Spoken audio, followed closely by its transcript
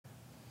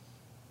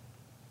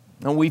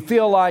And we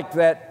feel like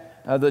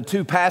that the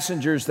two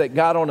passengers that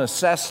got on a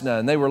Cessna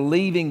and they were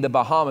leaving the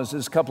Bahamas, this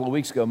was a couple of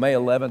weeks ago, May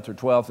 11th or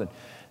 12th, and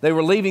they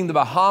were leaving the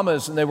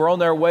Bahamas and they were on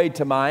their way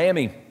to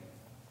Miami.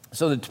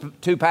 So the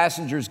two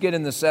passengers get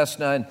in the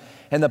Cessna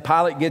and the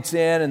pilot gets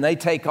in and they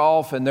take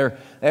off and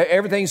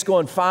everything's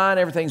going fine,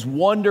 everything's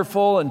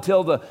wonderful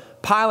until the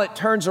pilot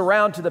turns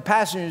around to the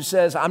passenger and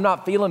says, "I'm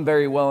not feeling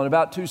very well." And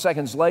about 2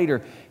 seconds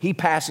later, he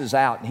passes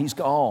out and he's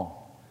gone.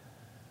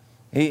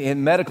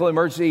 In medical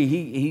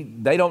emergency,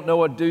 they don't know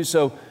what to do,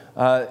 so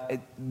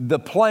the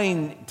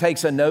plane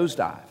takes a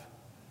nosedive.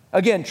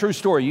 Again, true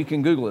story. You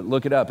can Google it,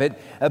 look it up.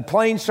 A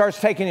plane starts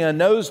taking a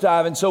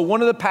nosedive, and so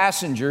one of the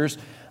passengers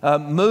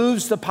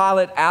moves the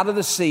pilot out of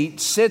the seat,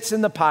 sits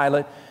in the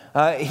pilot.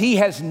 He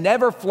has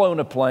never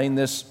flown a plane,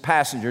 this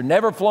passenger,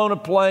 never flown a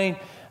plane,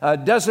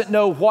 doesn't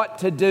know what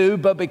to do,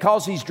 but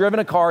because he's driven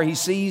a car, he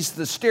sees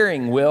the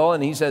steering wheel,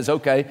 and he says,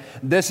 okay,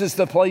 this is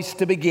the place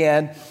to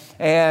begin.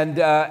 And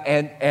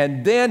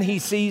then he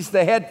sees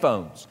the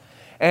headphones.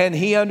 And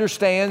he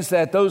understands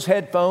that those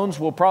headphones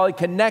will probably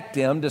connect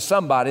him to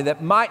somebody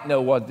that might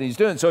know what he's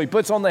doing. So he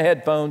puts on the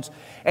headphones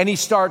and he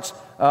starts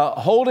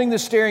holding the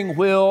steering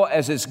wheel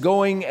as it's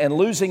going and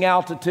losing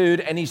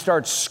altitude. And he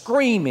starts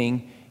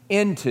screaming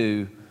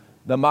into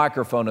the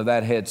microphone of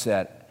that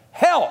headset,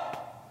 "Help!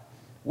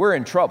 We're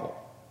in trouble."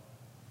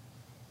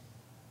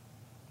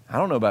 I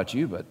don't know about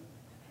you, but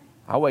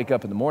I wake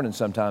up in the morning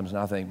sometimes and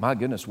I think, my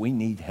goodness, we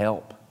need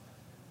help.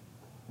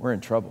 We're in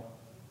trouble.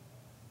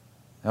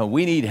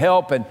 We need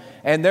help,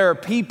 and there are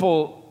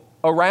people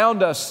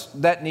around us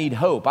that need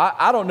hope.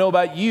 I don't know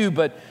about you,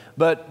 but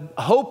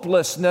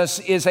hopelessness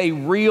is a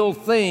real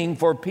thing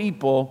for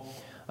people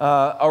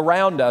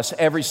around us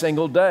every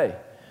single day.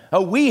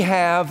 We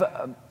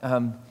have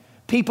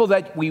people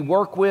that we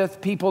work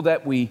with, people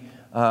that we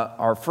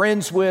are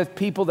friends with,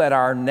 people that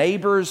are our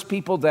neighbors,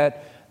 people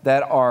that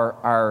are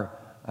our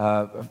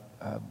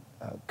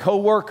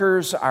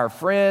co-workers, our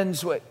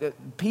friends.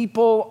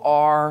 People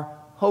are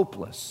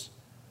hopeless.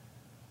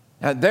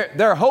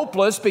 They're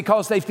hopeless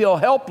because they feel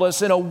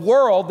helpless in a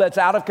world that's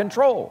out of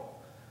control.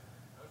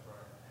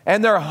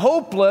 And they're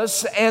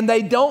hopeless and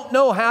they don't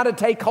know how to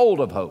take hold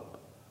of hope.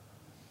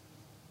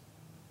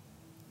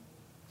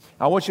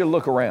 I want you to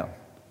look around.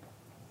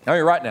 I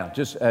mean, right now,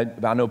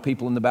 I know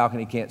people in the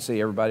balcony can't see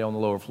everybody on the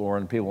lower floor,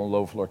 and people on the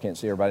lower floor can't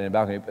see everybody in the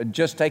balcony.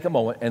 Just take a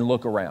moment and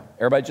look around.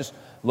 Everybody just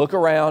look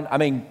around. I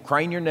mean,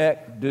 crane your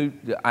neck.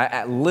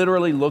 I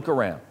literally look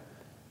around.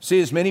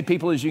 See as many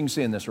people as you can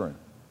see in this room.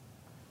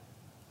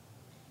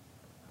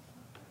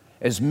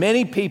 As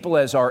many people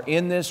as are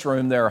in this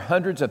room, there are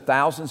hundreds of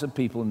thousands of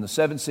people in the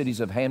 7 cities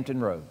of Hampton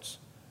Roads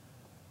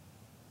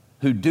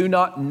who do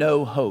not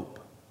know hope.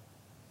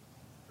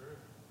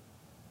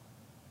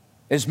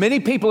 As many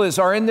people as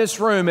are in this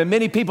room, and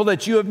many people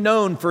that you have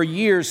known for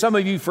years, some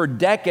of you for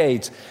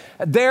decades,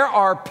 there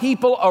are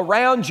people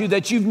around you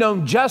that you've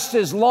known just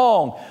as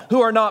long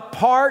who are not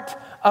part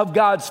of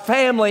God's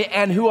family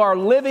and who are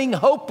living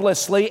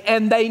hopelessly,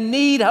 and they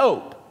need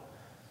hope.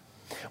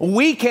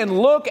 We can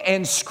look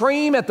and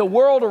scream at the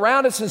world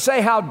around us and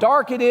say how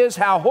dark it is,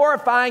 how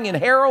horrifying and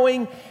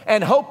harrowing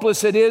and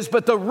hopeless it is.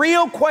 But the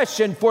real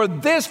question for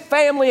this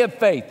family of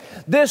faith,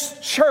 this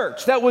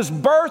church that was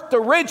birthed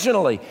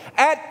originally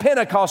at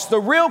Pentecost, the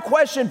real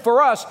question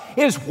for us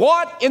is,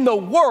 what in the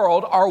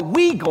world are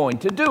we going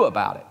to do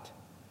about it?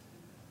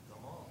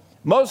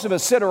 Most of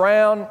us sit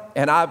around,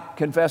 and I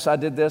confess I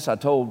did this. I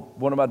told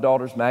one of my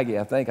daughters, Maggie,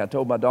 I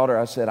told my daughter,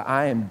 I said,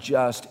 I am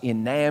just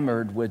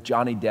enamored with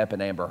Johnny Depp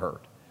and Amber Heard.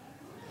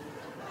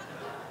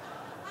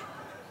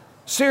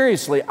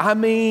 Seriously, I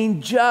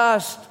mean,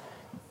 just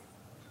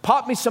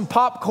pop me some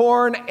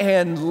popcorn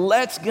and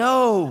let's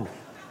go.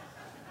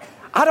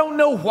 I don't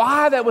know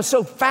why that was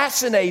so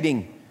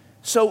fascinating,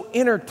 so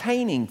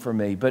entertaining for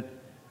me, but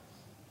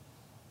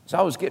as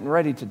I was getting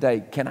ready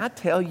today, can I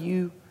tell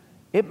you,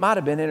 it might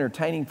have been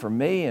entertaining for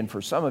me and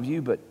for some of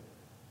you, but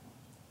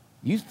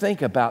you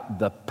think about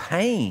the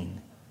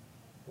pain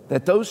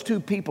that those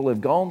two people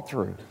have gone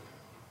through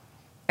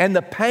and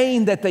the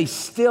pain that they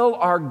still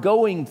are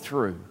going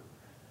through.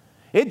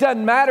 It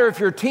doesn't matter if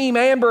you're Team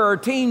Amber or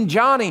Team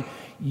Johnny,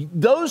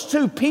 those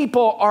two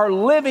people are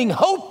living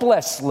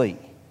hopelessly.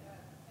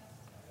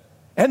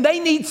 And they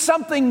need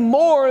something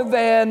more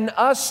than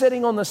us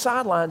sitting on the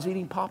sidelines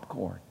eating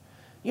popcorn.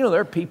 You know,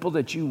 there are people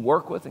that you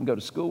work with and go to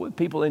school with,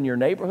 people in your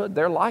neighborhood,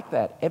 they're like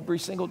that every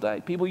single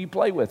day. People you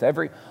play with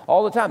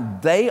all the time.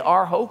 They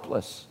are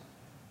hopeless.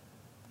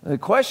 The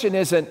question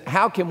isn't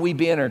how can we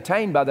be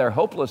entertained by their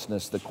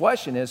hopelessness? The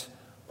question is,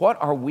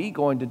 what are we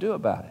going to do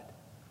about it?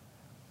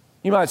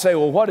 You might say,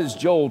 well, what does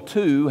Joel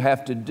 2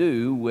 have to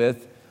do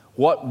with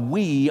what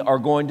we are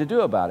going to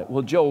do about it?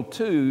 Well, Joel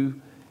 2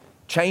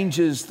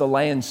 changes the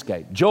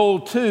landscape.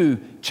 Joel 2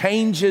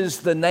 changes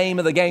the name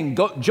of the game.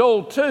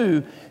 Joel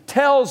 2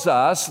 tells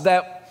us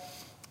that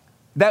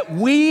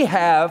we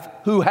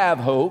who have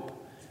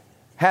hope,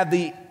 have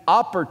the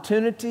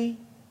opportunity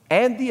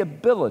and the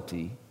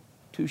ability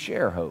to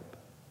share hope.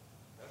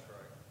 That's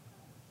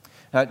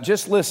right.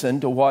 Just listen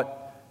to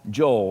what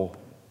Joel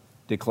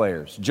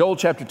declares. Joel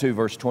chapter 2,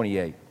 verse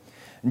 28.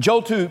 In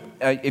Joel 2,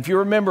 if you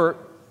remember,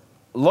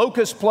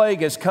 locust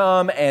plague has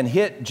come and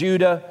hit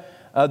Judah.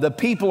 The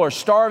people are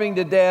starving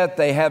to death.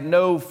 They have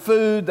no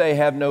food. They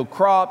have no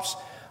crops.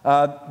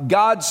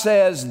 God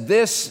says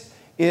this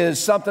is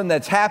something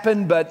that's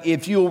happened, but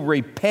if you'll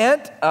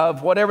repent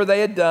of whatever they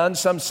had done,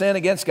 some sin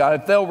against God,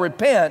 if they'll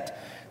repent,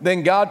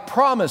 then God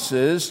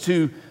promises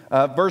to,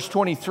 verse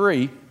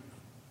 23,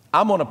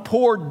 I'm going to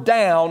pour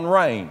down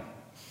rain.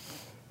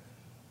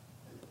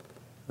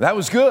 That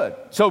was good.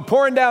 So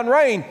pouring down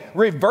rain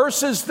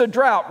reverses the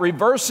drought,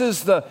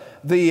 reverses the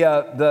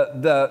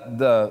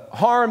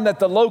harm that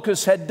the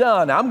locusts had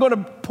done. I'm going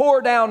to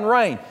pour down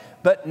rain.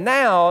 But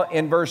now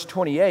in verse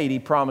 28, he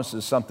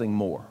promises something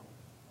more.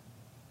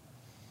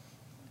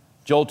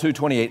 Joel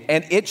 2:28,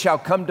 and it shall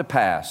come to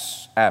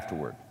pass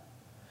afterward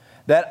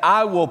that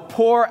I will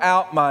pour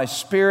out my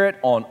Spirit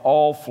on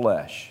all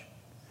flesh.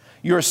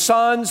 Your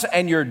sons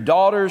and your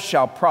daughters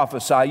shall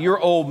prophesy. Your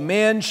old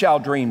men shall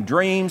dream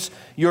dreams.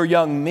 Your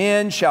young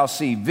men shall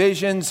see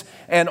visions.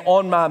 And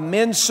on my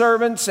men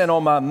servants and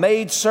on my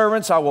maid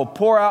servants I will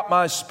pour out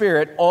my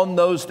Spirit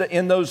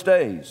in those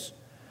days.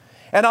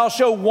 And I'll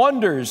show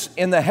wonders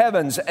in the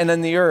heavens and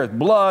in the earth,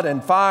 blood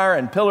and fire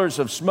and pillars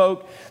of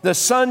smoke. The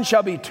sun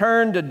shall be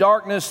turned to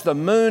darkness, the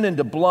moon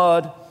into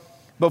blood,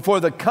 before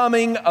the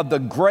coming of the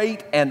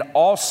great and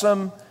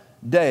awesome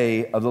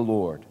day of the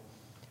Lord.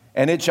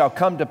 And it shall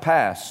come to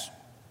pass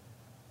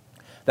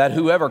that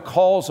whoever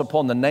calls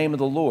upon the name of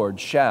the Lord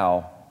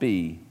shall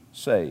be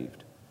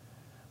saved.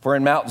 For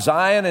in Mount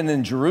Zion and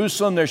in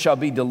Jerusalem there shall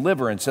be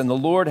deliverance, and the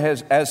Lord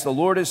has, as the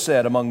Lord has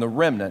said, among the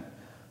remnant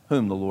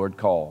whom the Lord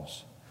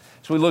calls.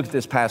 So we look at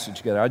this passage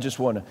together. I just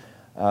want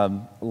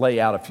to lay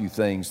out a few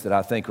things that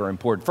I think are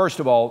important. First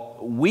of all,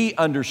 we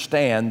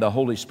understand the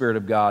Holy Spirit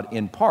of God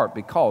in part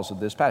because of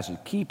this passage,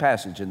 key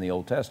passage in the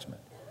Old Testament.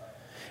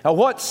 Now,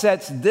 what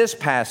sets this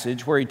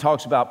passage where he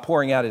talks about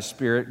pouring out his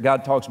Spirit,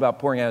 God talks about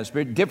pouring out his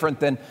Spirit, different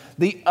than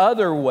the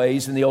other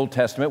ways in the Old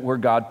Testament where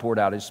God poured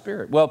out his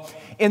Spirit? Well,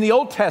 in the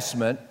Old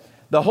Testament,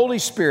 the Holy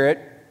Spirit,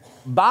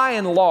 by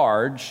and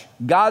large,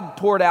 God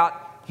poured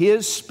out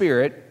his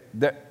Spirit.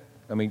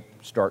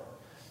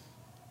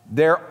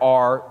 There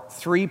are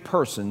three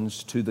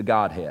persons to the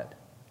Godhead.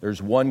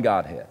 There's one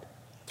Godhead.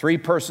 Three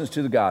persons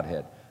to the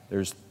Godhead.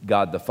 There's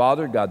God the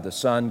Father, God the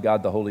Son,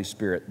 God the Holy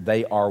Spirit.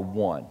 They are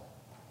one.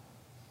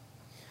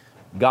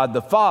 God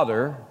the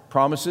Father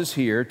promises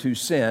here to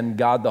send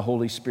God the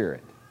Holy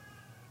Spirit.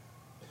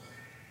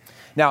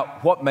 Now,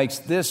 what makes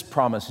this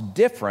promise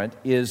different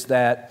is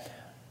that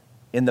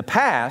in the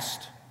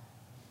past,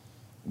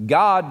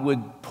 God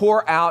would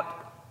pour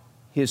out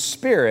his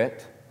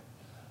Spirit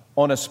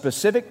on a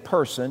specific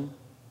person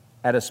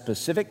at a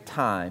specific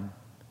time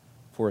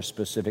for a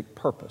specific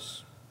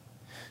purpose.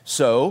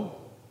 So,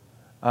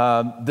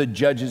 the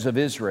judges of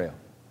Israel,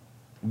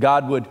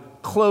 God would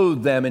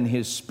clothe them in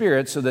his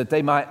Spirit so that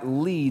they might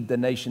lead the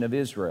nation of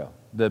Israel,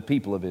 the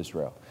people of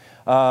Israel.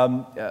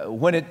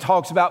 When it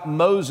talks about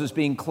Moses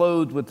being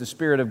clothed with the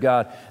Spirit of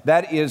God,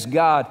 that is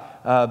God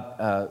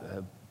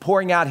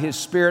pouring out his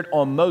Spirit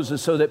on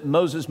Moses so that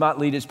Moses might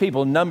lead his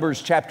people.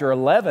 Numbers chapter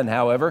 11,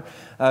 however,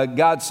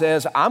 God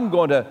says, I'm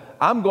going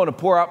to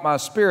pour out my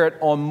Spirit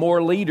on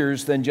more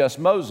leaders than just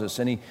Moses.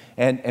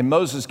 And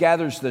Moses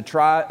gathers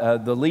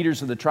the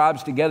leaders of the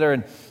tribes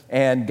together,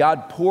 and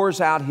God pours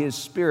out his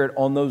Spirit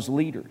on those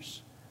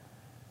leaders.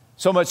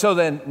 So much so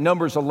that in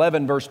Numbers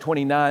 11, verse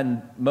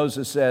 29,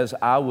 Moses says,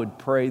 I would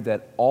pray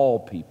that all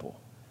people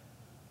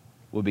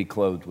will be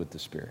clothed with the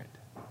Spirit.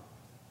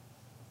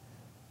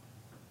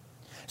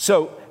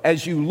 So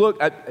as you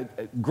look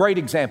at great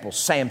example,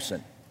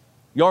 Samson.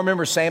 Y'all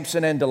remember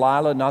Samson and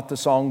Delilah, not the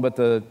song, but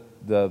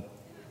the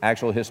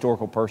actual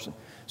historical person?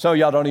 Some of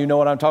y'all don't even know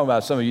what I'm talking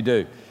about. Some of you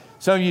do.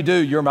 Some of you do.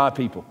 You're my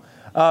people.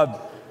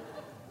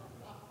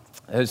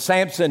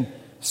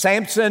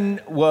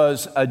 Samson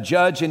was a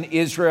judge in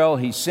Israel.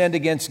 He sinned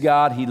against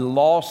God. He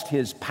lost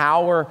his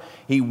power.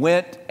 He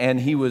went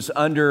and he was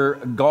under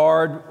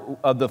guard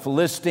of the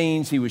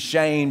Philistines. He was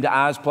shamed,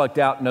 eyes plucked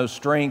out, no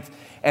strength.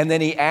 And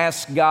then he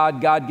asked God,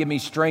 God, give me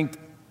strength.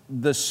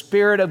 The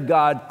Spirit of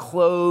God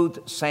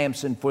clothed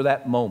Samson for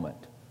that moment,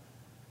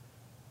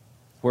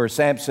 where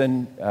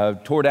Samson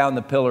tore down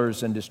the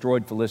pillars and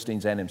destroyed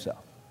Philistines and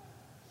himself.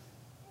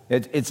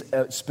 It's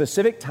a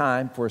specific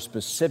time for a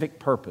specific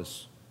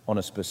purpose on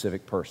a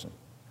specific person.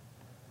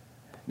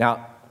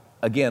 Now,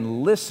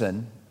 again,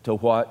 listen to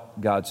what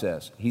God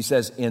says. He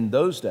says, in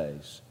those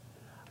days,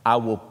 I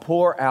will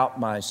pour out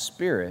my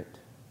Spirit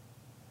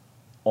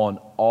on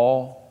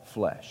all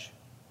flesh.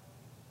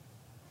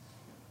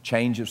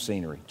 Change of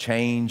scenery,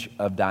 change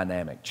of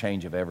dynamic,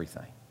 change of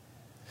everything.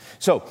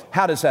 So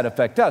how does that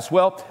affect us?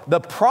 Well, the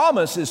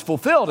promise is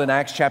fulfilled in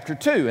Acts chapter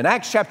 2. In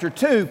Acts chapter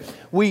 2,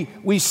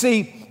 we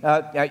see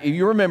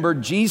you remember,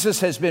 Jesus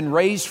has been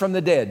raised from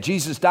the dead.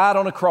 Jesus died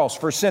on a cross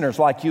for sinners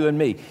like you and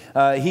me.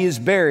 He is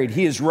buried.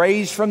 He is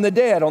raised from the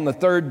dead on the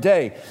third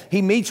day.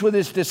 He meets with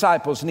his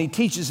disciples and he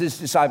teaches his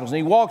disciples and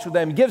he walks with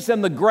them and gives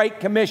them the Great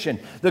Commission.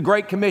 The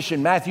Great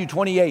Commission, Matthew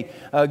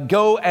 28,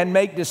 go and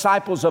make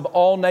disciples of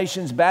all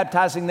nations,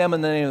 baptizing them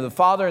in the name of the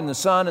Father and the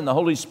Son and the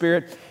Holy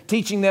Spirit,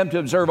 teaching them to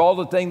observe all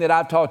the things that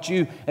I've taught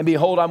you, and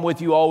behold, I'm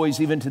with you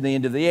always, even to the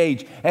end of the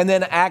age. And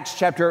then Acts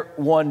chapter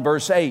 1,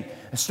 verse 8.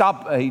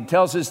 He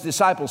tells his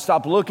disciples,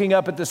 stop looking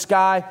up at the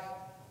sky.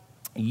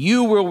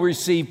 You will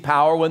receive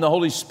power when the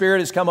Holy Spirit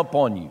has come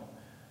upon you.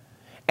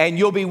 And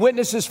you'll be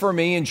witnesses for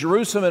me in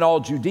Jerusalem and all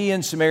Judea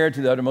and Samaria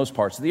to the uttermost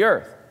parts of the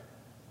earth.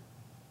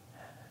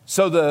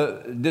 So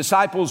the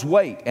disciples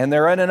wait, and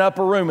they're in an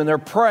upper room, and they're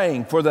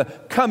praying for the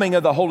coming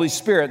of the Holy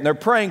Spirit, and they're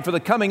praying for the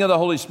coming of the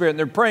Holy Spirit, and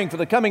they're praying for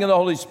the coming of the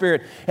Holy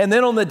Spirit. And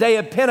then on the day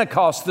of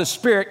Pentecost, the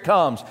Spirit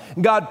comes.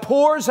 God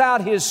pours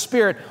out His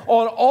Spirit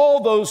on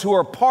all those who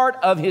are part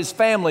of His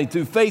family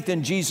through faith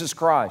in Jesus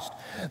Christ.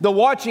 The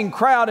watching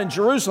crowd in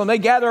Jerusalem, they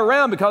gather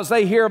around because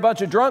they hear a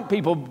bunch of drunk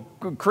people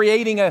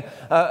creating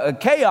a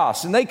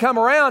chaos, and they come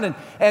around,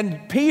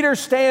 and Peter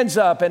stands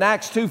up in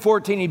Acts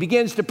 2:14. He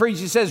begins to preach.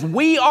 He says,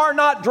 we are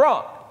not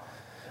drunk,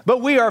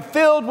 but we are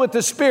filled with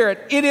the Spirit.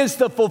 It is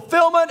the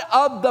fulfillment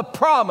of the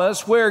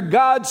promise where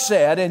God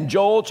said in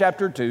Joel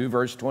chapter 2,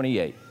 verse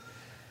 28,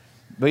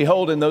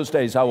 behold, in those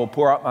days I will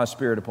pour out my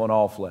Spirit upon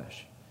all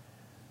flesh.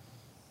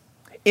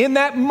 In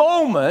that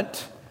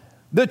moment,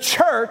 the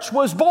church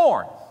was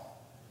born.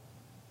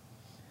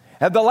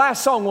 And the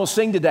last song we'll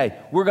sing today,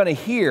 we're going to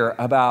hear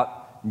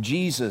about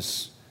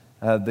Jesus,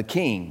 the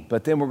King,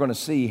 but then we're going to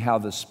see how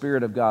the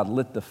Spirit of God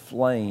lit the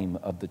flame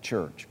of the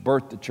church,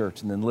 birthed the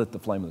church, and then lit the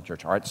flame of the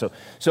church. All right,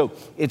 so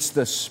it's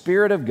the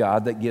Spirit of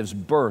God that gives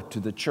birth to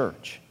the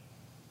church.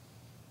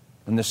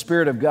 And the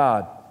Spirit of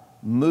God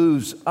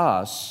moves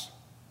us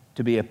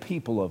to be a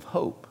people of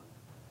hope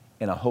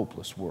in a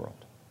hopeless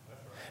world.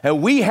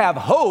 And we have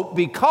hope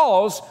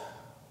because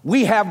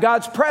we have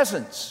God's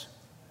presence.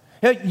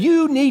 Now,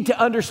 you need to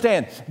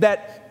understand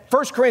that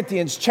 1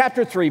 Corinthians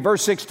chapter 3,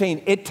 verse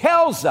 16, it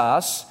tells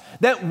us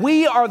that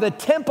we are the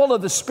temple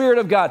of the Spirit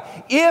of God.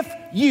 If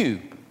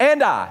you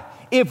and I,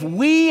 if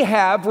we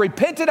have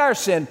repented our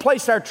sin,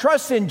 placed our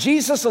trust in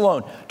Jesus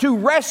alone to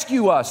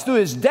rescue us through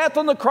His death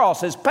on the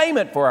cross as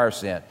payment for our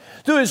sin,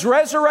 through His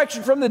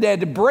resurrection from the dead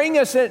to bring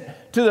us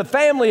into the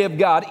family of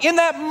God, in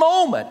that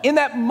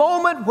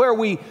moment where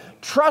we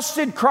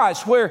trusted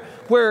Christ, where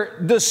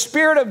the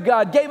Spirit of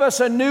God gave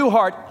us a new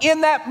heart, in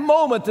that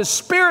moment, the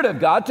Spirit of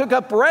God took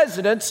up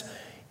residence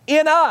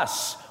in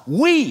us.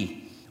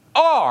 We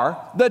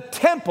are the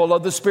temple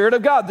of the Spirit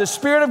of God. The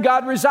Spirit of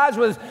God resides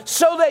with us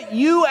so that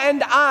you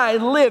and I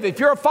live. If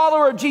you're a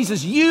follower of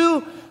Jesus,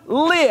 you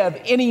live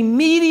in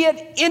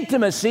immediate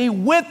intimacy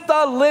with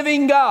the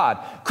living God.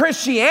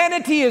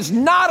 Christianity is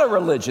not a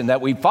religion that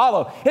we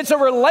follow. It's a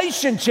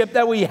relationship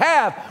that we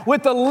have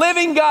with the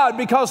living God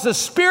because the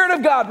Spirit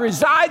of God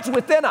resides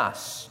within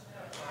us.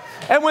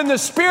 And when the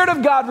Spirit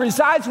of God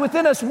resides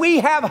within us, we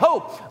have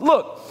hope.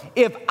 Look,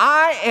 if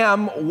I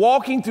am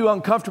walking through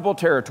uncomfortable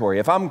territory,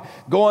 if I'm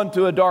going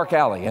through a dark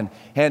alley and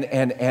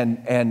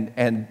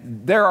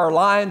there are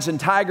lions and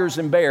tigers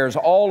and bears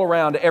all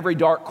around every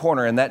dark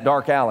corner in that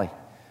dark alley,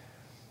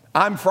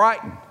 I'm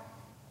frightened,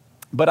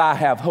 but I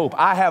have hope.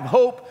 I have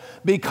hope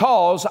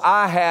because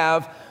I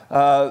have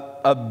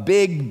a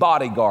big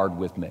bodyguard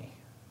with me.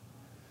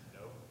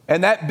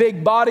 And that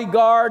big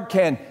bodyguard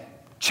can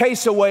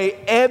chase away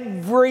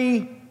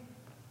every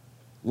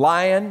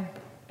lion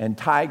and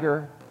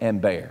tiger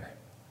and bear.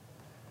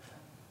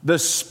 The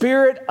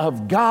Spirit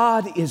of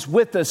God is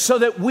with us so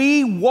that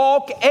we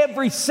walk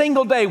every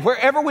single day,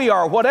 wherever we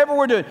are, whatever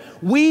we're doing,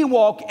 we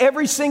walk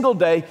every single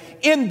day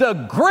in the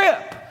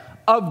grip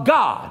of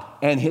God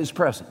and His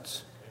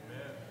presence.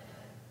 Amen.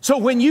 So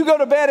when you go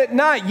to bed at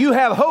night, you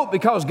have hope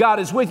because God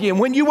is with you. And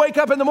when you wake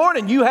up in the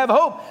morning, you have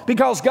hope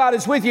because God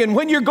is with you. And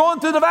when you're going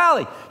through the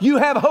valley, you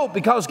have hope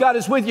because God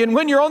is with you. And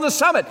when you're on the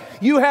summit,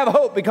 you have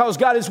hope because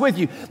God is with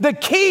you. The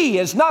key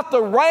is not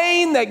the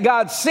rain that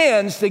God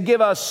sends to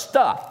give us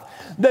stuff.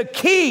 The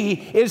key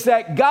is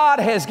that God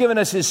has given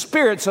us His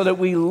Spirit so that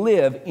we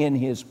live in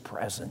His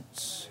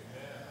presence.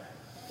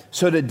 Amen.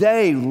 So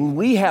today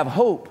we have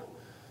hope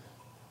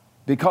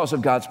because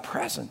of God's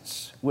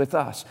presence with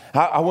us.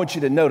 I want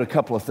you to note a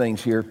couple of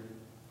things here.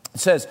 It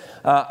says,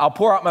 I'll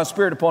pour out my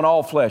Spirit upon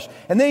all flesh.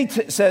 And then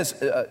he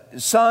says,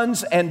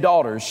 sons and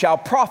daughters shall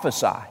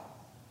prophesy.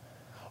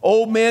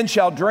 Old men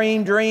shall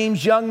dream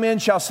dreams. Young men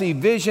shall see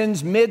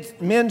visions.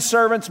 Men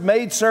servants,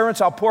 maid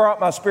servants, I'll pour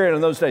out my Spirit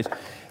in those days.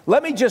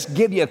 Let me just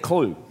give you a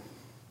clue.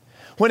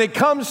 When it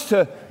comes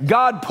to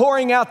God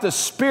pouring out the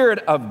Spirit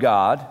of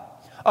God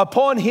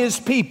upon His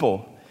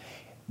people,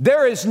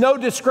 there is no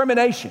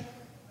discrimination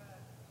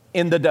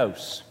in the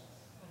dose.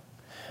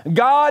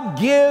 God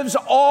gives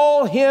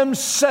all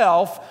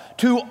Himself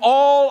to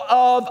all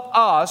of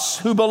us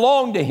who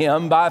belong to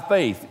Him by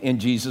faith in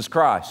Jesus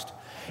Christ.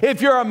 If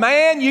you're a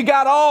man, you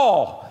got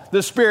all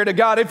the Spirit of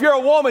God. If you're a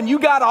woman, you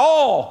got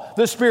all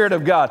the Spirit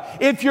of God.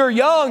 If you're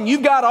young,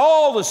 you've got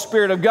all the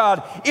Spirit of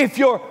God. If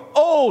you're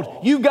old,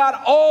 you've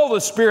got all the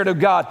Spirit of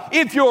God.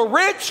 If you're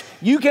rich,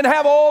 you can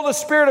have all the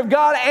Spirit of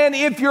God. And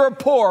if you're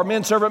poor,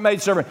 men servant,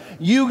 maid servant,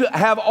 you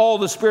have all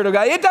the Spirit of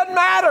God. It doesn't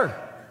matter.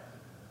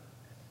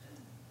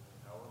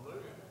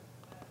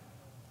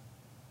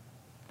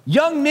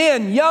 Young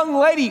men, young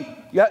lady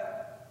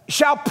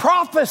shall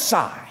prophesy.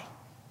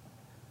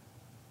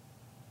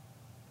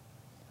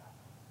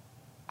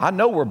 I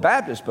know we're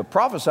Baptists, but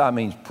prophesy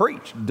means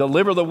preach,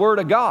 deliver the word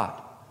of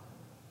God.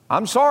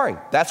 I'm sorry,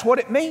 that's what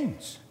it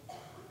means.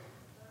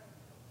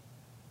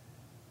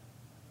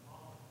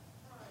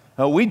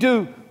 We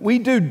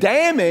do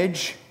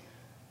damage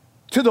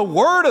to the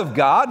word of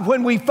God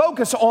when we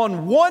focus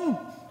on one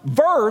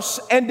verse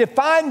and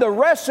define the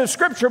rest of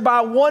Scripture by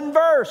one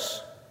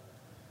verse.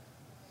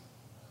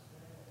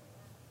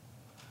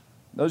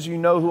 Those of you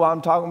know who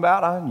I'm talking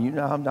about,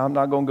 I'm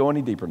not going to go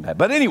any deeper than that.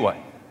 But anyway,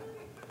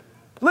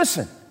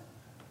 listen.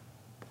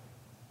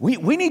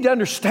 We need to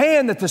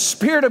understand that the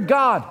Spirit of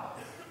God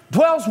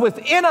dwells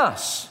within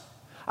us.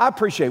 I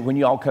appreciate when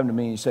you all come to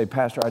me and you say,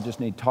 Pastor, I just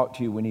need to talk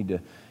to you. We need to,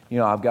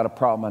 I've got a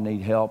problem. I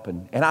need help.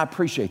 And I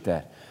appreciate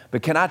that.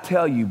 But can I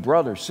tell you,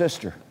 brother,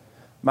 sister,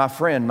 my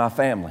friend, my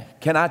family,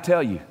 can I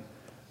tell you,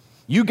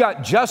 you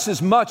got just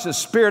as much the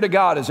Spirit of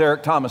God as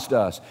Eric Thomas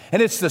does. And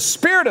it's the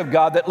Spirit of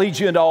God that leads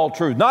you into all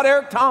truth, not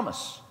Eric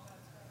Thomas.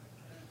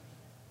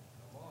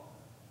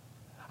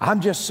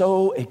 I'm just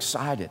so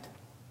excited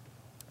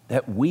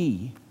that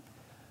we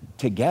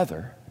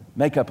together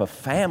make up a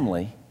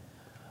family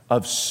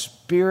of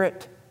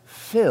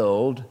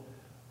Spirit-filled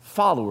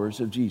followers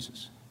of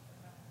Jesus.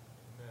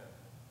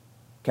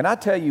 Can I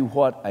tell you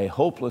what a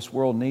hopeless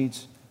world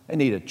needs? They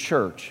need a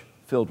church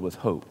filled with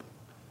hope.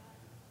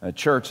 A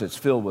church that's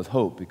filled with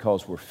hope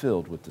because we're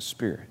filled with the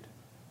Spirit.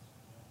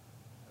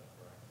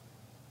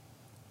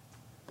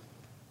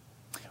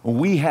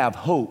 We have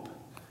hope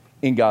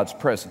in God's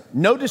presence.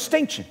 No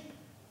distinction,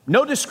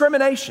 no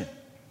discrimination.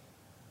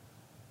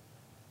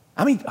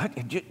 I mean,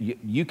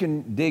 you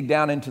can dig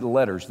down into the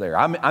letters there.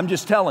 I'm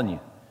just telling you.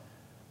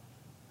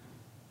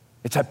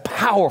 It's a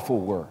powerful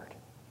word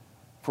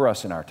for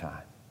us in our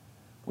time.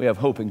 We have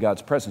hope in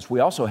God's presence. We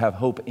also have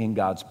hope in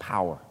God's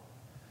power.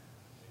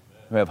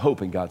 We have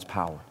hope in God's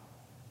power.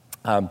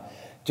 I'm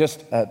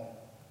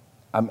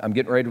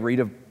getting ready to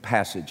read a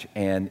passage,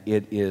 and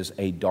it is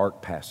a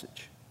dark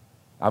passage.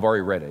 I've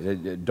already read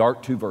it.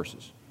 Dark 2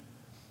 verses,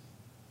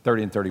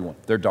 30 and 31.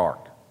 They're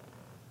dark.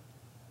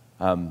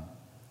 And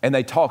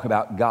they talk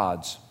about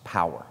God's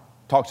power.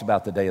 Talks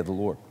about the day of the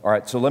Lord. All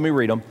right, so let me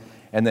read them,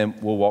 and then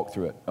we'll walk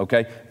through it,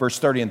 okay? Verse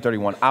 30 and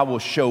 31, I will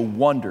show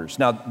wonders.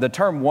 Now, the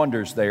term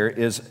wonders there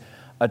is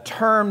a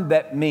term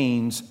that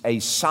means a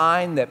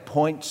sign that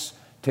points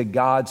to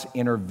God's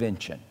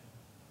intervention,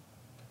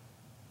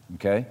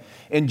 okay?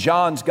 In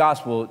John's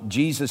gospel,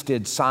 Jesus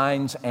did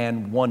signs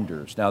and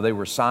wonders. Now, they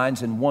were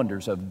signs and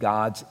wonders of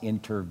God's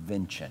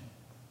intervention,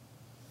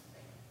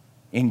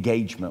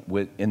 engagement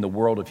in the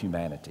world of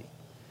humanity.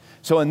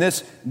 So in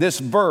this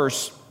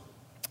verse,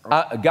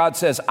 God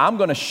says, I'm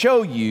going to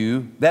show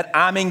you that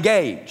I'm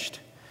engaged.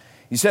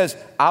 He says,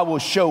 I will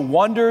show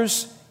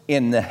wonders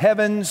in the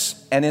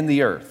heavens and in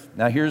the earth.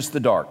 Now here's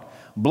the dark.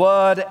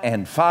 Blood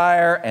and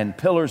fire and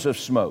pillars of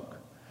smoke.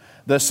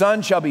 The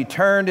sun shall be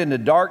turned into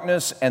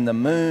darkness and the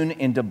moon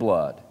into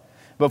blood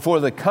before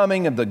the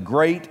coming of the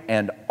great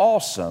and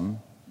awesome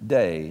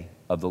day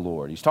of the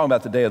Lord. He's talking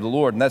about the day of the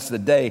Lord, and that's the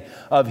day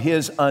of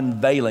His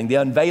unveiling, the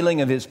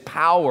unveiling of His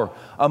power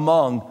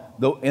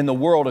in the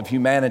world of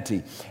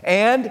humanity.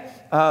 And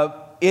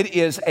it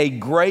is a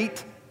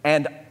great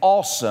and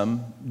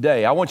awesome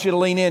day. I want you to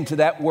lean into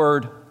that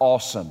word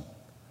awesome.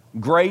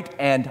 Great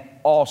and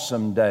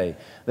awesome day.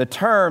 The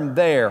term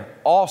there,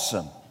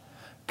 awesome,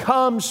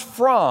 comes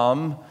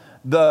from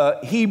the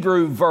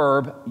Hebrew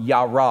verb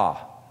yarah,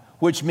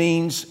 which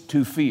means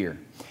to fear.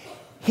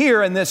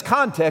 Here in this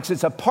context,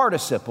 it's a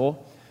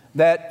participle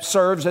that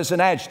serves as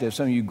an adjective.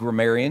 Some of you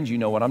grammarians, you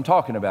know what I'm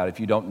talking about. If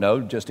you don't know,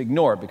 just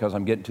ignore it because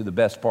I'm getting to the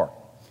best part.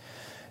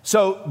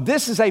 So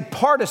this is a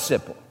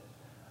participle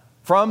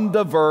from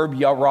the verb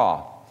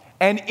yarah,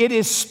 and it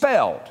is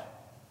spelled,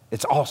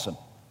 it's awesome,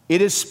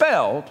 it is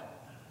spelled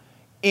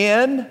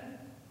N-O-R-A.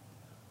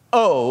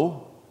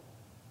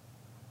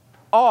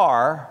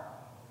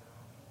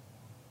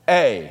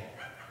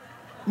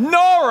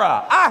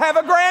 Nora. I have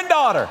a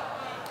granddaughter.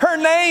 Her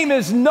name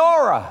is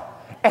Nora,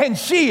 and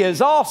she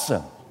is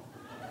awesome.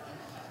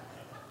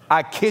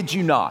 I kid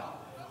you not.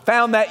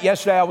 Found that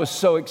yesterday. I was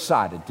so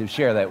excited to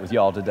share that with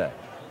y'all today.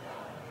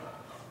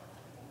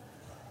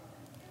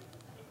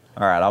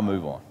 All right, I'll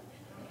move on.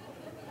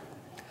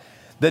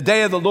 The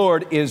day of the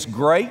Lord is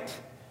great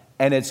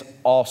and it's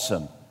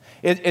awesome.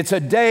 It's a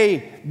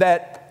day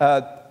that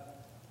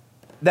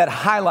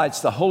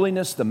highlights the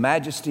holiness, the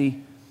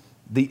majesty,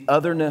 the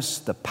otherness,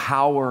 the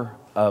power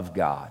of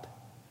God.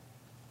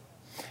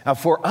 Now,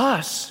 for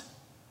us,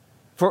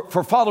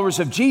 for followers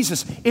of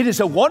Jesus, it is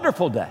a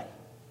wonderful day.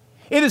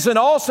 It is an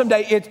awesome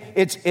day.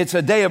 It's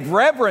a day of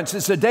reverence.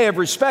 It's a day of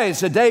respect.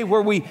 It's a day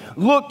where we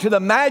look to the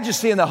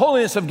majesty and the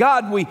holiness of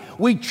God.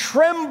 We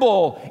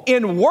tremble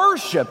in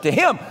worship to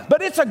Him.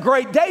 But it's a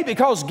great day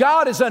because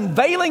God is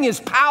unveiling His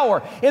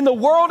power in the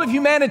world of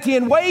humanity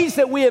in ways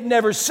that we have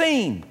never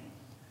seen.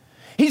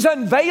 He's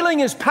unveiling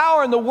His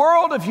power in the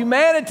world of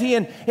humanity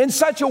in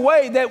such a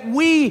way that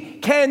we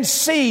can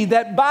see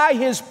that by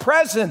His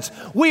presence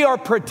we are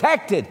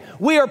protected,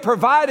 we are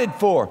provided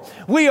for,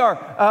 we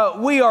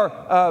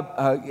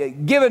are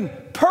given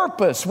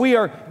purpose, we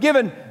are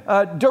given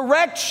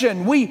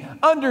direction. We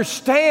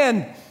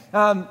understand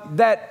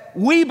that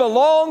we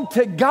belong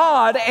to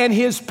God and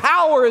His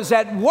power is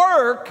at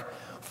work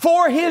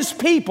for His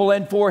people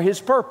and for His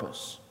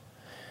purpose.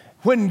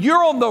 When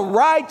you're on the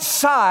right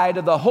side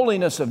of the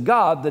holiness of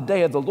God, the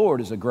day of the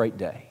Lord is a great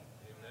day.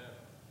 Amen.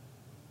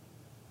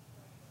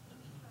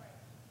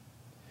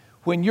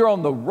 When you're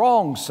on the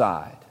wrong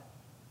side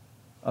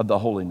of the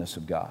holiness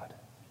of God,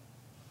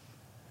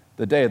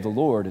 the day of the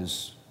Lord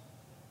is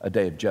a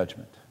day of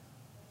judgment.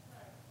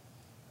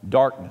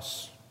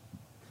 Darkness,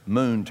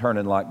 moon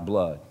turning like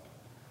blood,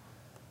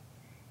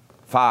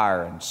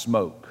 fire and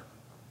smoke.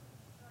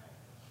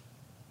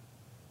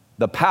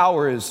 The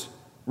power is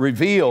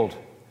revealed.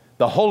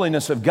 The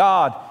holiness of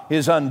God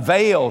is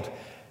unveiled,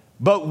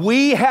 but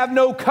we have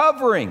no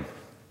covering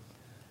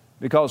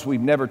because we've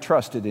never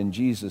trusted in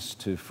Jesus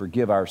to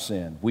forgive our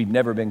sin. We've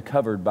never been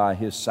covered by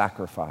His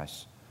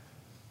sacrifice.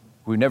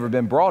 We've never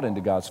been brought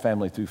into God's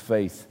family through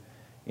faith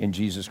in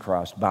Jesus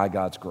Christ by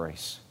God's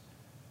grace.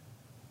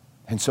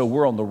 And so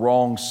we're on the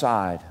wrong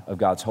side of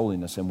God's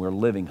holiness and we're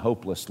living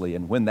hopelessly.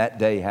 And when that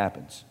day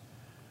happens,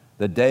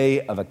 the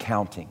day of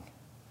accounting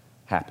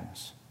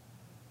happens,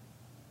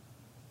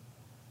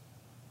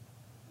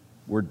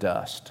 we're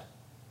dust.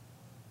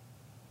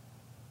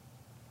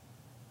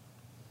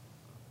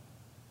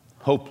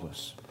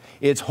 Hopeless.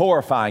 It's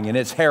horrifying and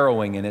it's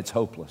harrowing and it's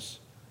hopeless.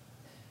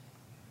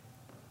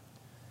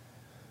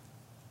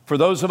 For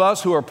those of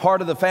us who are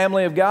part of the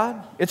family of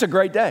God, it's a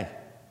great day.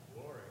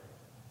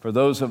 For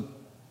those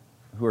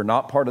who are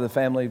not part of the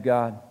family of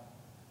God,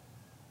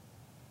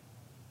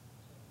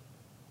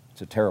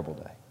 it's a terrible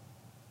day.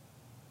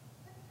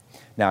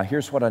 Now,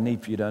 here's what I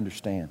need for you to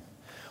understand.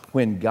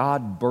 When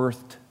God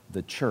birthed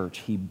the church,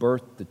 He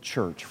birthed the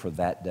church for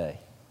that day.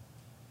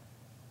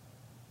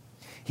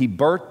 He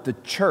birthed the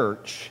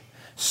church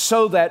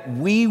so that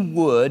we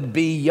would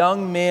be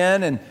young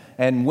men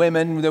and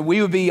women, that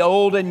we would be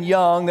old and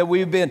young, that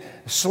we would be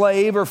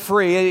slave or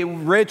free,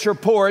 rich or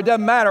poor, it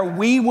doesn't matter.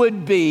 We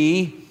would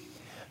be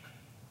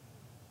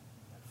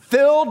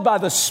filled by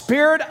the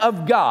Spirit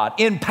of God,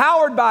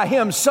 empowered by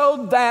Him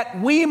so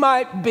that we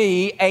might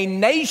be a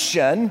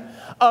nation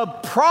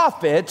of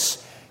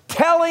prophets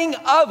telling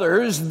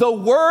others the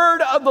word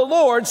of the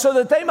Lord so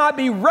that they might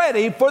be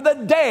ready for the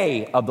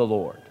day of the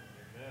Lord.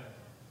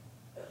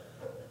 Amen.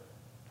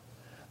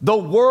 The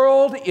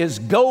world is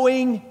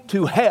going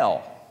to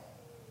hell.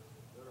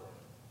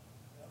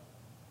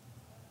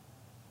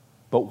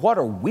 But what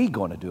are we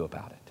going to do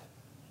about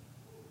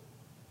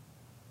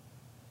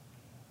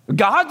it?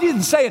 God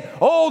didn't say,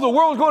 oh, the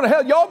world's going to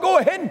hell. Y'all go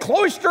ahead and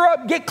cloister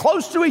up, get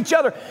close to each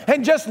other,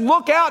 and just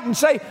look out and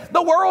say,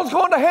 the world's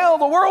going to hell,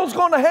 the world's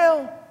going to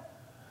hell.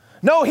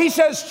 No, He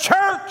says,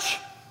 church,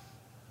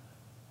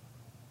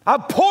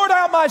 I've poured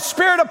out my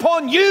Spirit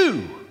upon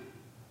you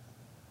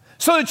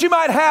so that you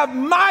might have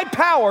my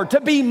power to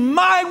be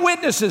my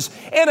witnesses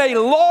in a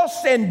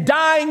lost and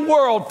dying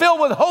world filled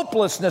with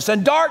hopelessness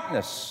and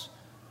darkness.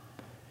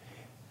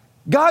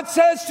 God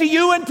says to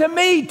you and to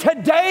me,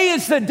 today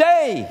is the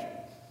day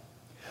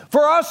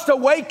for us to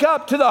wake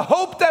up to the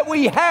hope that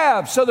we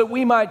have so that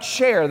we might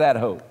share that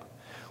hope.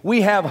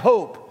 We have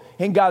hope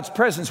in God's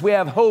presence. We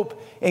have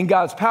hope in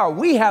God's power.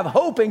 We have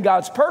hope in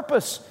God's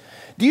purpose.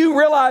 Do you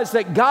realize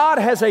that God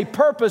has a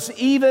purpose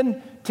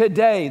even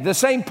today? The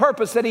same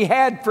purpose that He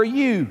had for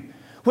you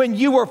when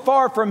you were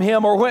far from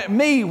Him, or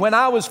when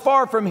I was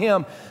far from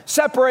Him,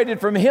 separated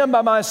from Him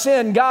by my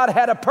sin. God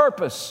had a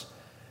purpose,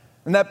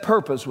 and that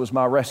purpose was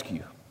my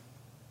rescue.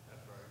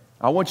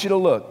 I want you to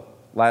look,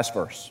 last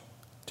verse,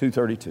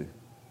 2:32.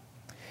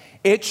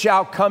 It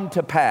shall come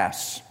to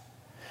pass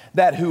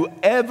that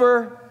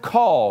whoever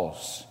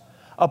calls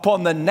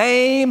upon the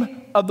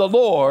name of the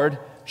Lord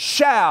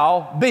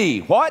shall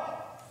be, what?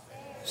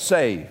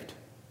 Saved.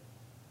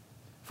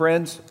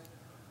 Friends,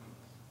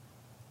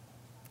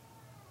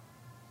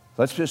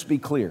 let's just be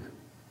clear.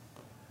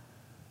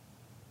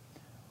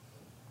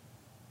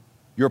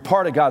 You're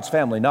part of God's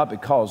family, not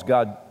because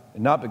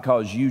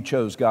you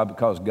chose God,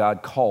 because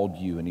God called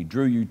you and He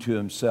drew you to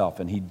Himself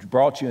and He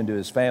brought you into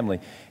His family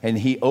and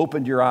He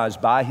opened your eyes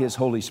by His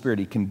Holy Spirit.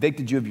 He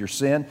convicted you of your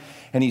sin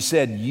and He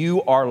said,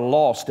 you are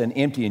lost and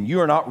empty and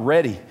you are not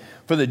ready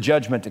for the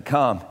judgment to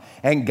come.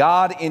 And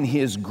God in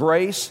His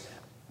grace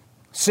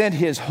sent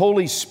His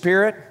Holy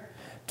Spirit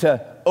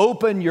to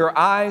open your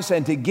eyes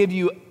and to give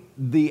you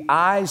the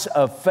eyes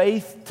of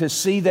faith to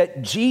see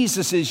that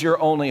Jesus is your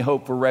only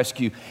hope for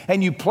rescue.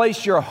 And you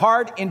placed your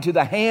heart into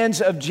the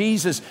hands of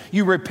Jesus.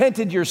 You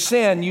repented your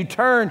sin. You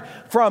turned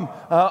from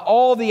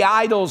all the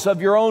idols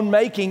of your own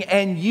making,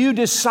 and you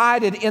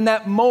decided in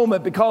that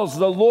moment, because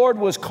the Lord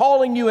was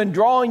calling you and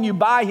drawing you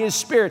by His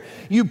Spirit,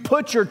 you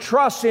put your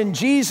trust in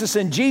Jesus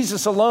and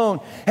Jesus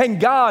alone. And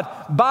God,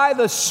 by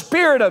the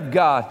Spirit of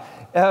God,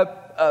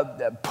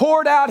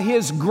 poured out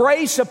His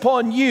grace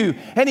upon you,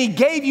 and He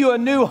gave you a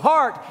new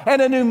heart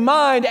and a new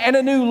mind and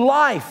a new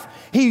life.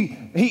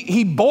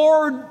 He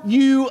bored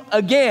you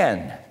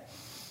again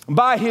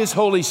by His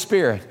Holy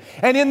Spirit.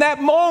 And in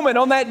that moment,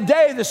 on that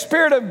day, the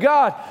Spirit of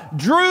God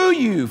drew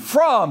you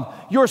from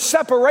your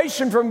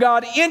separation from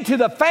God into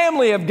the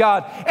family of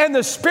God. And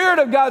the Spirit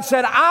of God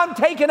said, I'm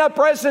taking up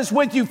residence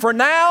with you for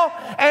now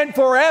and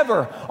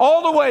forever,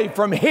 all the way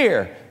from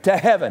here to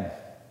heaven.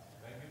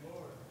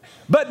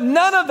 But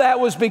none of that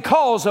was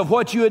because of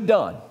what you had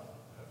done.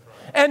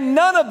 And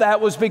none of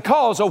that was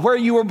because of where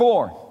you were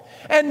born.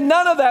 And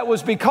none of that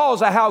was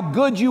because of how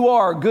good you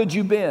are, good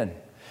you've been.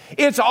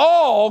 It's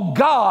all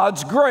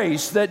God's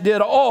grace that did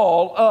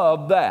all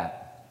of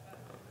that.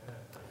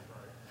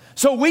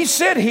 So we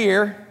sit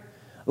here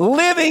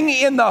living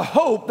in the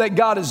hope that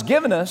God has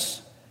given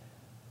us,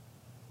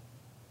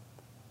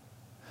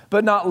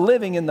 but not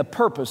living in the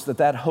purpose that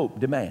that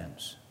hope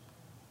demands.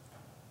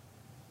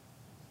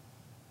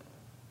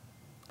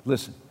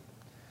 Listen,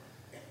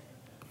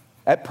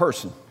 that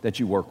person that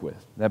you work with,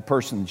 that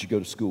person that you go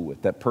to school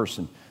with, that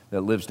person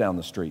that lives down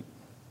the street,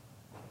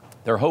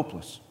 they're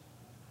hopeless.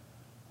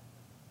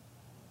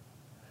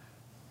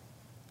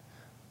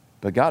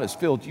 But God has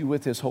filled you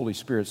with His Holy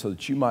Spirit so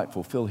that you might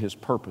fulfill His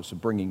purpose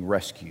of bringing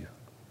rescue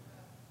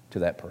to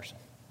that person.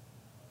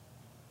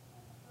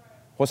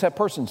 What's that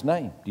person's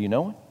name? Do you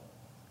know it?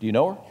 Do you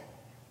know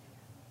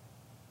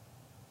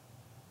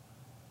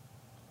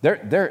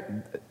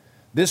her?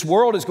 This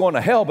world is going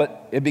to hell,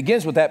 but it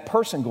begins with that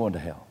person going to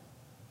hell.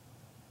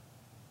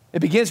 It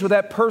begins with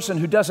that person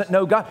who doesn't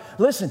know God.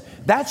 Listen,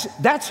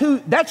 that's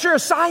your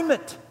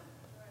assignment.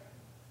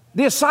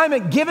 The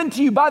assignment given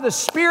to you by the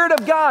Spirit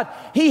of God.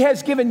 He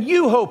has given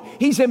you hope.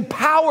 He's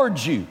empowered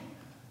you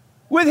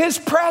with His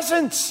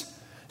presence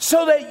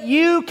so that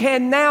you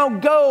can now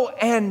go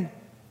and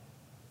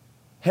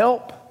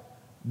help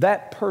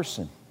that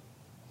person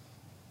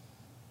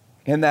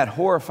in that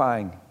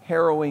horrifying,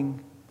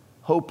 harrowing,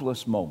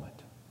 hopeless moment.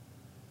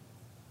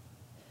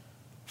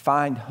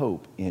 Find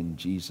hope in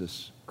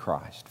Jesus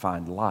Christ.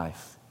 Find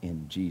life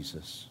in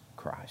Jesus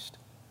Christ.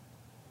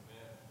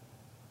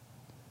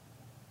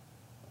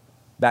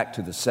 Back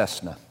to the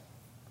Cessna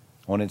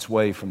on its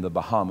way from the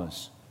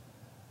Bahamas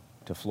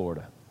to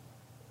Florida.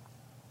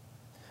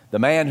 The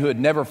man who had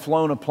never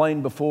flown a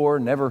plane before,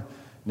 never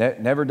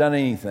done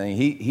anything,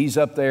 he's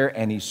up there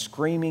and he's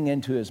screaming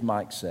into his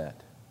mic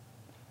set.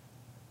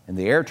 And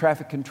the air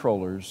traffic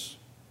controllers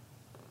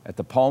at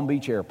the Palm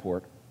Beach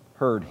airport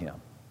heard him.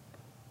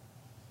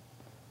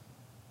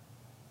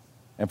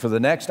 And for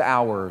the next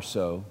hour or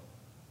so,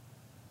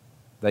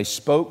 they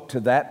spoke to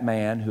that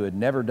man who had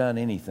never done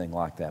anything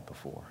like that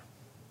before.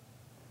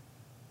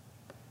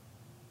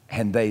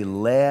 And they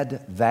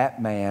led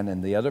that man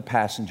and the other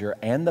passenger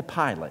and the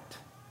pilot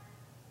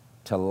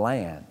to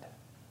land.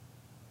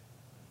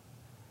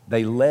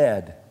 They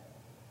led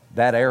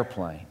that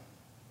airplane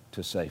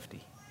to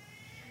safety.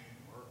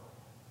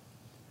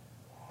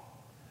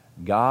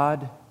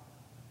 God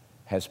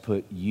has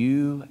put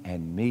you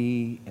and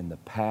me in the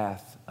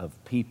path of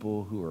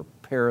people who are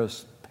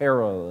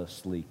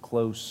perilously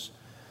close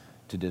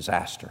to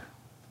disaster.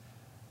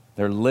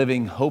 They're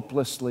living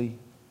hopelessly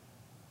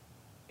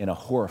in a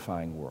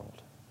horrifying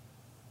world.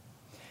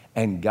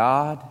 And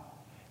God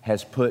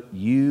has put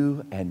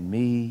you and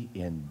me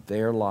in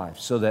their life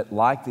so that,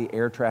 like the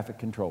air traffic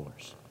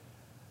controllers,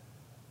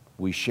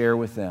 we share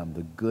with them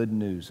the good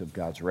news of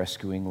God's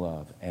rescuing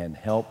love and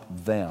help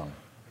them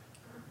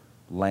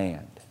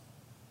land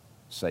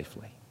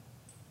safely.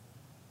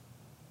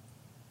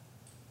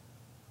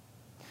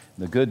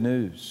 The good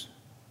news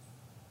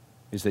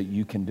is that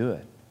you can do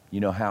it. You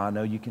know how I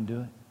know you can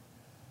do it?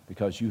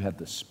 Because you have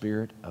the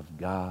Spirit of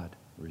God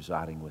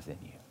residing within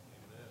you.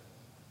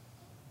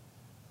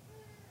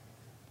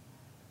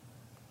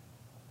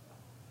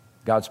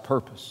 God's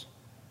purpose,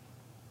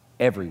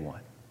 everyone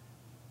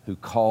who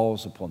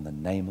calls upon the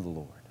name of the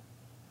Lord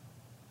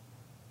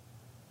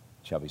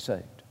shall be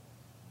saved.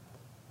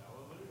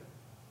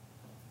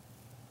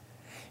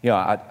 You know,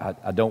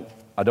 I don't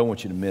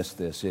want you to miss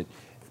this.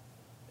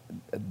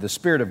 The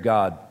Spirit of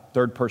God,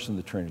 third person of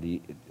the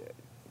Trinity,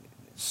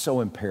 it's so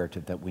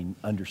imperative that we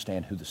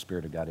understand who the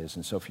Spirit of God is.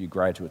 And so for you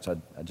graduates, I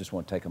just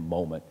want to take a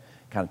moment,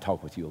 kind of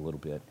talk with you a little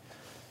bit.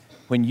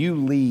 When you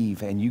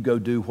leave and you go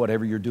do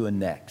whatever you're doing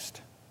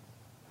next,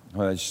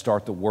 whether you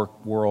start the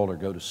work world or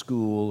go to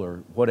school or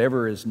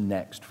whatever is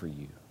next for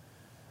you,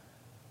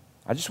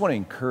 I just want to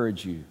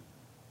encourage you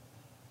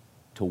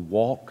to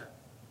walk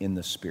in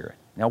the Spirit.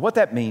 Now, what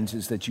that means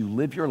is that you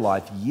live your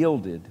life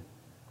yielded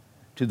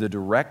to the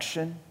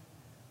direction,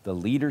 the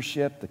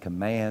leadership, the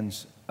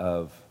commands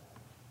of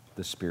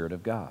the Spirit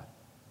of God.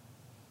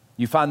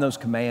 You find those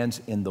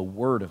commands in the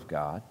Word of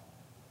God,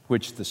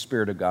 which the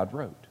Spirit of God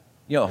wrote.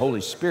 You know, the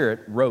Holy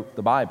Spirit wrote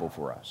the Bible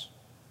for us.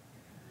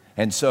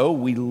 And so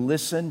we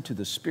listen to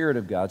the Spirit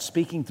of God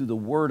speaking through the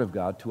Word of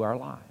God to our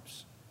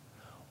lives.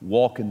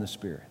 Walk in the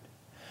Spirit.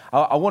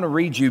 I want to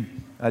read you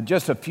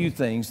just a few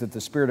things that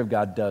the Spirit of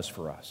God does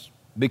for us,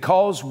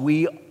 because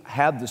we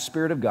have the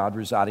Spirit of God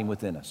residing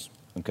within us.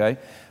 Okay?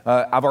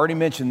 I've already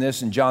mentioned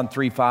this in John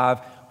 3:5,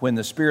 when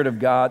the Spirit of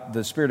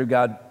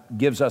God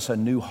gives us a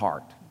new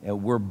heart.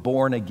 And we're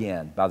born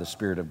again by the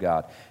Spirit of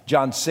God.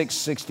 John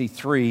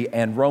 6:63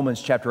 and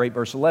Romans chapter 8,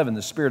 verse 11,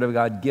 the Spirit of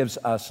God gives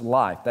us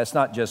life. That's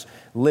not just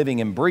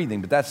living and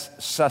breathing, but that's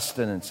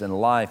sustenance and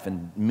life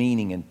and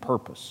meaning and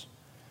purpose.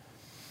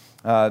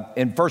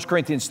 In 1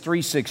 Corinthians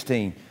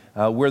 3:16,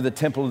 we're the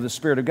temple of the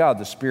Spirit of God.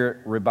 The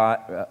Spirit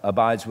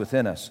abides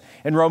within us.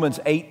 In Romans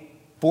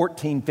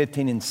 8:14,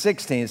 15, and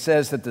 16, it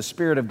says that the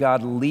Spirit of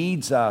God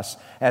leads us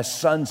as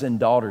sons and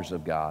daughters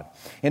of God.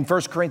 In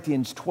 1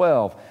 Corinthians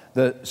 12,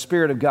 the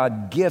Spirit of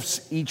God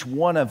gifts each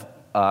one of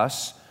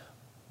us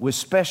with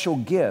special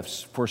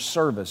gifts for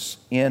service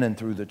in and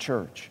through the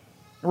church.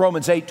 In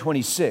Romans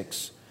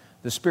 8:26,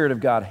 the Spirit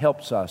of God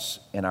helps us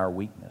in our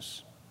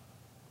weakness.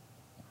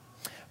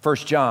 1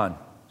 John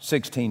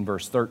 16,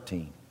 verse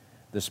 13,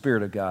 the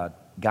Spirit of God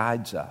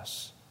guides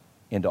us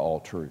into all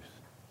truth.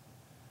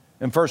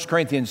 In 1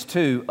 Corinthians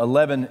 2,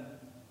 11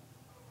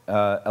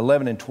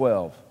 and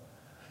 12,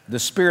 the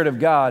Spirit of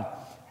God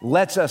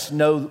lets us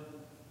know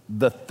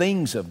the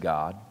things of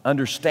God,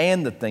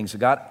 understand the things of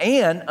God,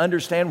 and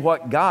understand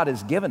what God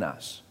has given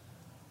us.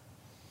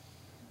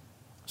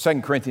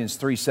 2 Corinthians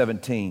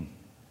 3:17,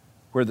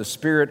 where the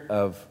Spirit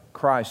of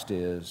Christ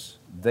is,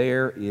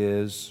 there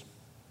is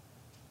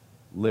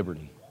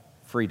liberty,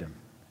 freedom.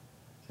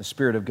 The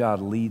Spirit of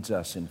God leads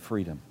us in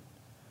freedom.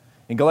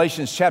 In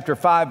Galatians chapter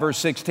 5, verse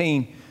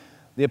 16,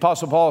 the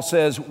Apostle Paul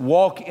says,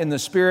 walk in the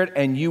Spirit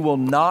and you will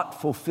not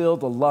fulfill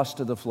the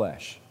lust of the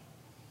flesh.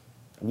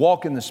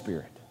 Walk in the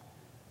Spirit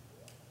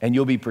and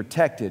you'll be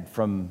protected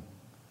from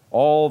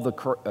all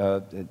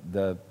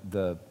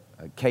the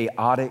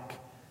chaotic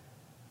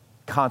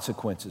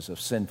consequences of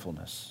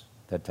sinfulness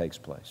that takes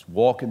place.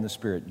 Walk in the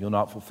Spirit, you'll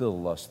not fulfill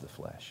the lust of the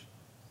flesh.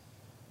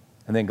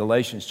 And then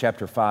Galatians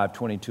chapter 5,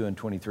 22 and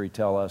 23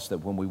 tell us that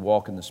when we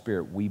walk in the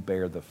Spirit, we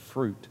bear the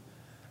fruit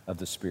of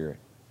the Spirit.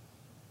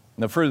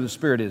 And the fruit of the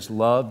Spirit is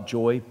love,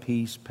 joy,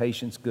 peace,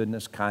 patience,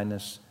 goodness,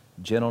 kindness,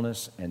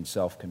 gentleness, and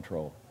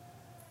self-control.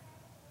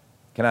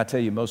 Can I tell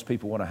you, most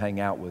people want to hang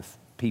out with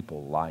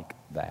people like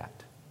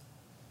that.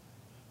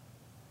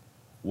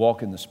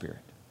 Walk in the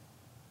Spirit.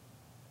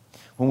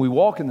 When we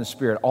walk in the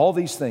Spirit, all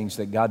these things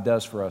that God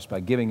does for us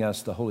by giving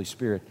us the Holy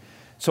Spirit,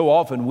 so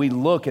often we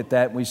look at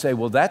that and we say,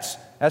 well, that's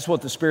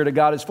what the Spirit of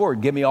God is for.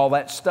 Give me all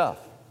that stuff.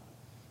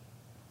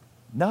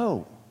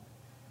 No.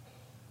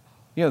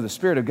 You know, the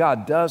Spirit of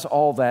God does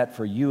all that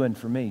for you and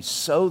for me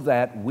so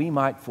that we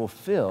might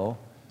fulfill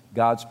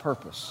God's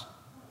purpose.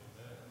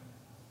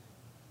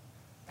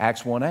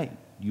 Acts 1:8,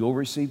 you'll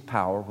receive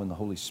power when the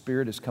Holy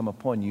Spirit has come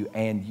upon you,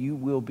 and you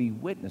will be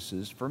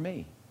witnesses for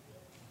me.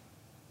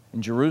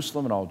 In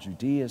Jerusalem and all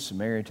Judea,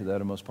 Samaria, to the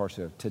uttermost parts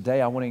of the earth.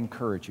 Today, I want to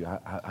encourage you.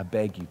 I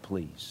beg you,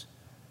 please.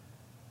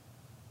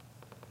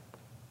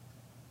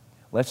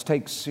 Let's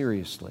take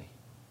seriously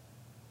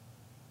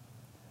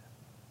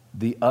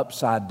the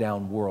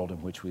upside-down world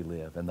in which we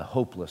live and the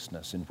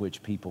hopelessness in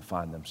which people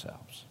find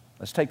themselves.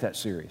 Let's take that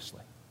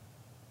seriously.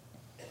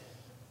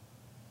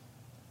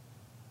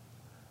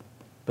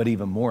 But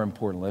even more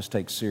important, let's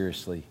take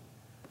seriously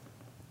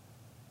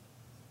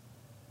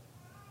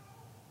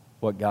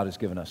what God has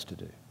given us to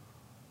do.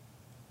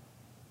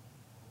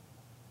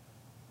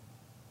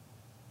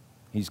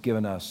 He's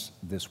given us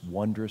this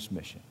wondrous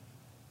mission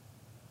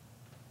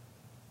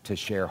to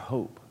share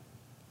hope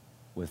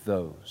with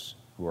those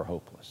who are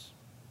hopeless.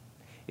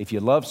 If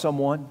you love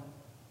someone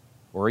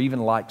or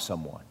even like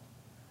someone,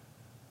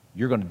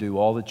 you're going to do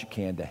all that you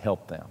can to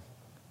help them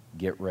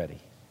get ready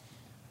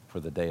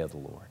for the day of the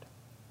Lord.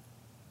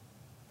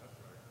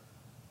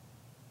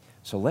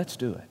 So let's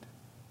do it.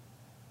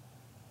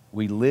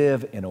 We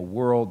live in a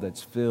world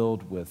that's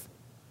filled with,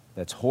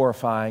 that's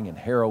horrifying and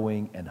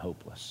harrowing and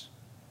hopeless.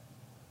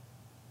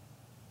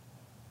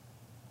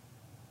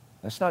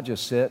 Let's not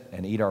just sit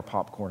and eat our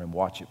popcorn and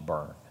watch it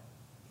burn.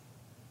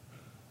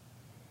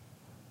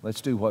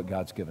 Let's do what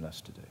God's given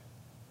us to do.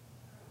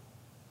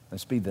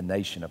 Let's be the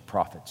nation of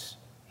prophets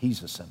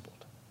He's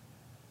assembled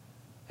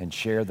and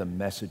share the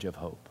message of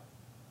hope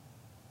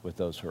with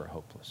those who are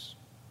hopeless.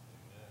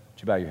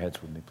 Would you bow your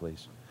heads with me,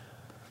 please?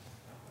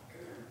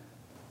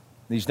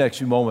 These next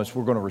few moments,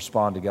 we're going to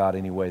respond to God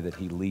any way that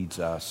He leads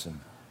us and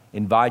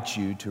invite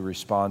you to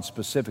respond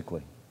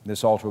specifically.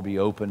 This altar will be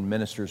open.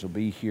 Ministers will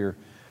be here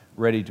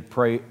ready to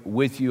pray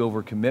with you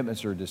over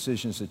commitments or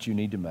decisions that you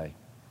need to make.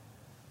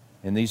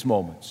 In these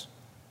moments,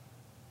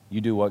 you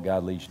do what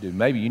God leads you to do.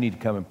 Maybe you need to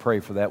come and pray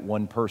for that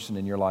one person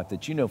in your life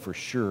that you know for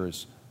sure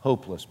is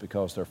hopeless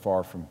because they're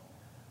far from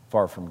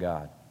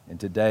God. And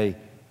today,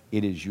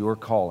 it is your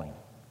calling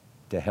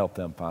to help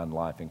them find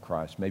life in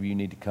Christ. Maybe you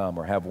need to come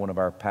or have one of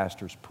our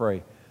pastors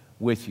pray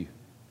with you.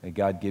 May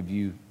God give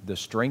you the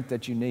strength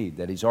that you need,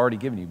 that He's already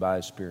given you by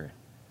His Spirit,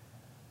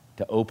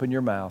 to open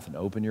your mouth and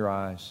open your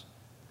eyes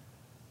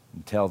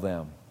and tell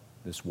them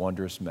this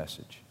wondrous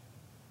message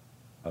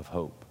of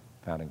hope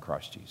found in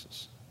Christ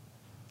Jesus.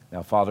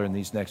 Now, Father, in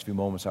these next few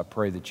moments, I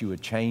pray that you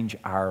would change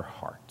our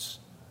hearts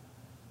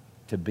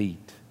to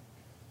beat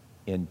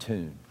in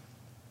tune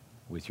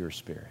with your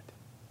Spirit.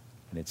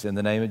 And it's in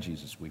the name of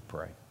Jesus we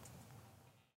pray.